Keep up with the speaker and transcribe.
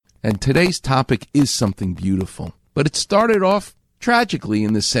And today's topic is something beautiful. But it started off tragically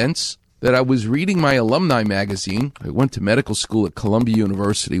in the sense that I was reading my alumni magazine. I went to medical school at Columbia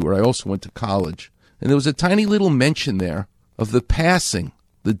University, where I also went to college. And there was a tiny little mention there of the passing,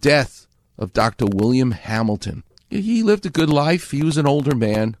 the death of Dr. William Hamilton. He lived a good life. He was an older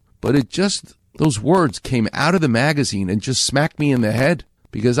man. But those words came out of the magazine and just smacked me in the head,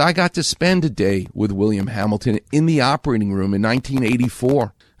 because I got to spend a day with William Hamilton in the operating room in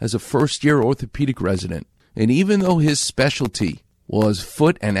 1984 as a first-year orthopedic resident. And even though his specialty was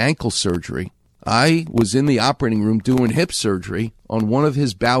foot and ankle surgery, I was in the operating room doing hip surgery on one of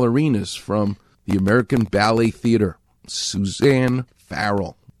his ballerinas from the American Ballet Theater, Suzanne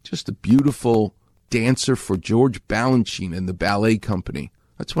Farrell. Just a beautiful dancer for George Balanchine and the ballet company.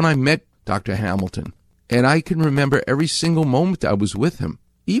 That's when I met Dr. Hamilton. And I can remember every single moment I was with him,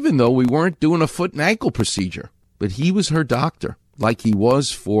 even though we weren't doing a foot and ankle procedure. But he was her doctor, like he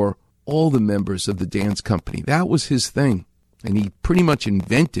was for all the members of the dance company. That was his thing. And he pretty much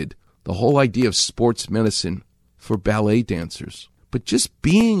invented the whole idea of sports medicine for ballet dancers. But just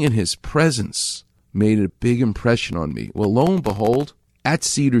being in his presence made a big impression on me. Well, lo and behold, at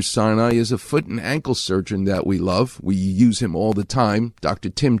Cedars-Sinai is a foot and ankle surgeon that we love. We use him all the time, Dr.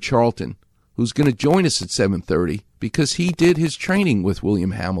 Tim Charlton, who's going to join us at 7:30 because he did his training with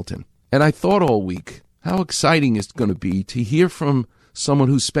William Hamilton. And I thought all week, how exciting it's going to be to hear from someone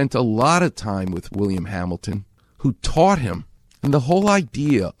who spent a lot of time with William Hamilton, who taught him, and the whole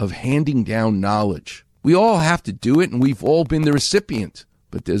idea of handing down knowledge. We all have to do it, and we've all been the recipient.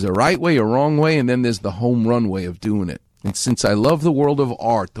 But there's a right way, a wrong way, and then there's the home run way of doing it. And since I love the world of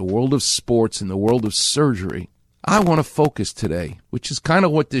art, the world of sports, and the world of surgery, I want to focus today, which is kind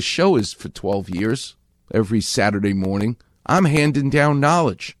of what this show is for 12 years. Every Saturday morning, I'm handing down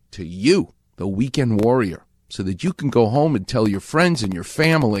knowledge to you, the weekend warrior, so that you can go home and tell your friends and your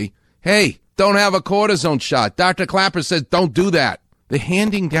family, hey, don't have a cortisone shot. Dr. Clapper says don't do that. The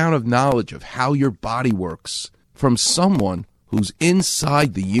handing down of knowledge of how your body works from someone who's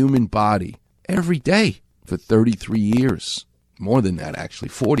inside the human body every day for 33 years. More than that, actually,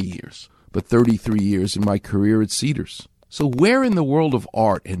 40 years. But 33 years in my career at Cedars. So where in the world of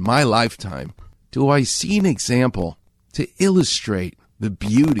art in my lifetime do I see an example to illustrate the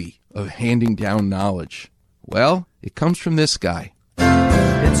beauty of handing down knowledge? Well, it comes from this guy.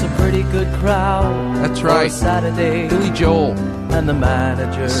 It's a pretty good crowd. That's right. Saturday. Billy Joel. And the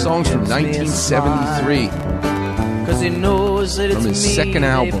manager. The song's from 1973. Cause he knows that it's from his second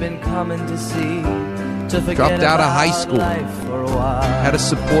album. They've been coming to see. Dropped out of high school. Had to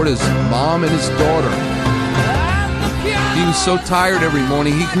support his mom and his daughter. He was so tired every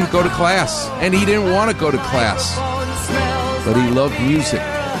morning he couldn't go to class. And he didn't want to go to class. But he loved music.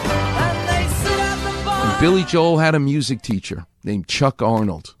 And Billy Joel had a music teacher named Chuck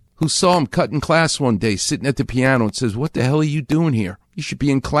Arnold, who saw him cutting class one day, sitting at the piano, and says, what the hell are you doing here? You should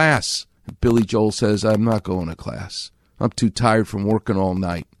be in class. And Billy Joel says, I'm not going to class. I'm too tired from working all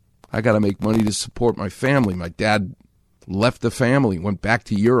night. I got to make money to support my family. My dad left the family, went back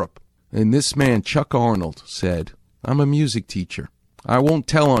to Europe. And this man, Chuck Arnold, said, I'm a music teacher. I won't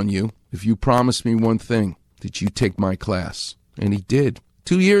tell on you if you promise me one thing, that you take my class. And he did.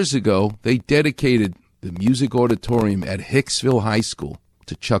 2 years ago, they dedicated the music auditorium at Hicksville High School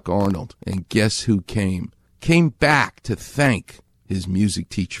to Chuck Arnold. And guess who came? Came back to thank his music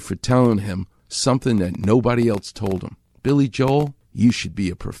teacher for telling him something that nobody else told him. Billy Joel, you should be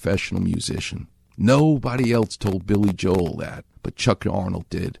a professional musician. Nobody else told Billy Joel that, but Chuck Arnold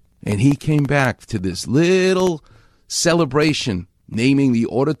did. And he came back to this little celebration naming the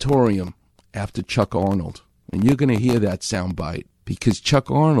auditorium after Chuck Arnold. And you're going to hear that soundbite because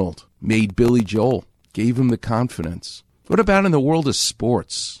Chuck Arnold made Billy Joel, gave him the confidence. What about in the world of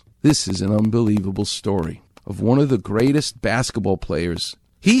sports? This is an unbelievable story of one of the greatest basketball players.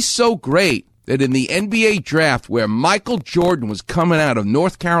 He's so great that in the NBA draft where Michael Jordan was coming out of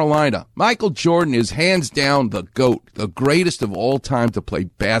North Carolina, Michael Jordan is hands down the GOAT, the greatest of all time to play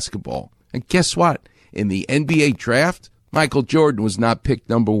basketball. And guess what? In the NBA draft, Michael Jordan was not picked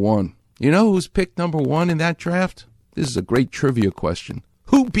number one. You know who was picked number one in that draft? This is a great trivia question.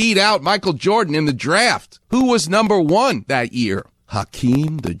 Who beat out Michael Jordan in the draft? Who was number one that year?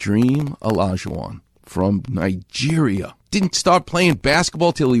 Hakeem the Dream Olajuwon from Nigeria. Didn't start playing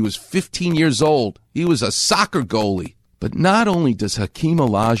basketball till he was 15 years old. He was a soccer goalie. But not only does Hakeem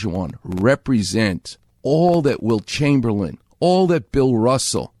Olajuwon represent all that Wilt Chamberlain, all that Bill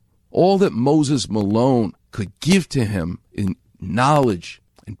Russell, all that Moses Malone could give to him in knowledge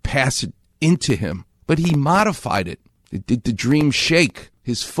and pass it into him, but he modified it. It did the dream shake.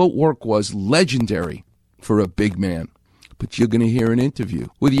 His footwork was legendary for a big man. but you're going to hear an interview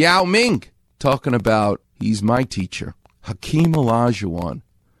with Yao Ming talking about he's my teacher. Hakeem Olajuwon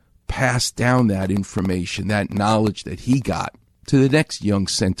passed down that information, that knowledge that he got to the next young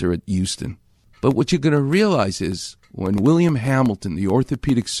center at Houston. But what you're going to realize is when William Hamilton, the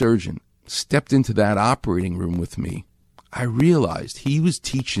orthopedic surgeon, stepped into that operating room with me, I realized he was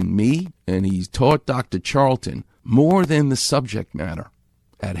teaching me and he taught Dr. Charlton more than the subject matter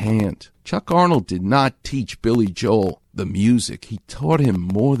at hand. Chuck Arnold did not teach Billy Joel the music. He taught him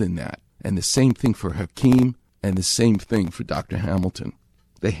more than that. And the same thing for Hakeem and the same thing for Dr. Hamilton.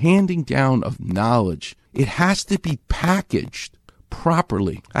 The handing down of knowledge, it has to be packaged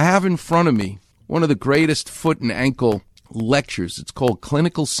properly. I have in front of me one of the greatest foot and ankle lectures. It's called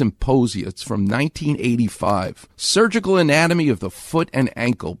Clinical Symposia. It's from 1985. Surgical Anatomy of the Foot and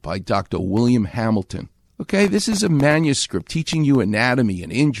Ankle by Dr. William Hamilton. Okay, this is a manuscript teaching you anatomy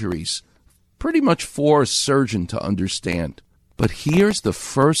and injuries, pretty much for a surgeon to understand. But here's the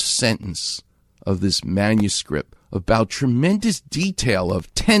first sentence of this manuscript about tremendous detail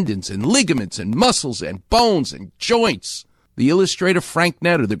of tendons and ligaments and muscles and bones and joints. The illustrator Frank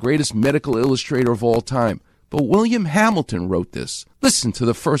Netter, the greatest medical illustrator of all time. But William Hamilton wrote this. Listen to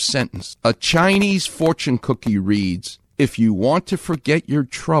the first sentence. A Chinese fortune cookie reads, "If you want to forget your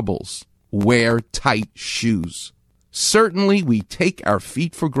troubles, wear tight shoes." Certainly we take our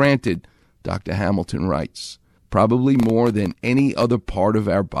feet for granted, Dr. Hamilton writes, probably more than any other part of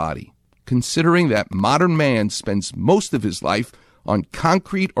our body. Considering that modern man spends most of his life on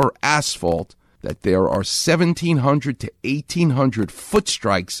concrete or asphalt, that there are 1,700 to 1,800 foot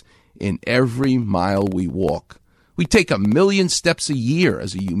strikes in every mile we walk. We take 1,000,000 steps a year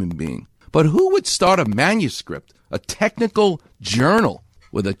as a human being. But who would start a manuscript, a technical journal,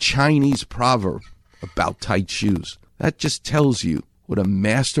 with a Chinese proverb about tight shoes? That just tells you what a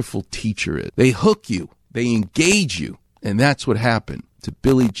masterful teacher is. They hook you, they engage you, and that's what happened to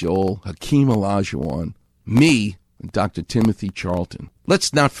Billy Joel, Hakeem Olajuwon, me, and Dr. Timothy Charlton.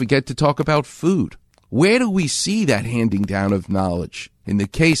 Let's not forget to talk about food. Where do we see that handing down of knowledge? In the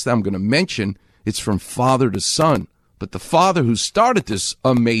case that I'm going to mention, it's from father to son. But the father who started this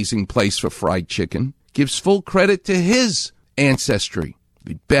amazing place for fried chicken gives full credit to his ancestry.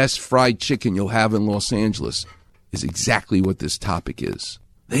 The best fried chicken you'll have in Los Angeles is exactly what this topic is.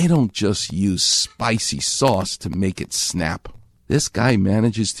 They don't just use spicy sauce to make it snap. This guy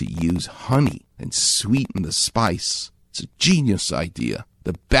manages to use honey and sweeten the spice. It's a genius idea.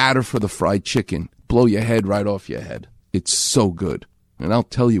 The batter for the fried chicken, blow your head right off your head. It's so good. And I'll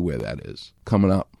tell you where that is coming up.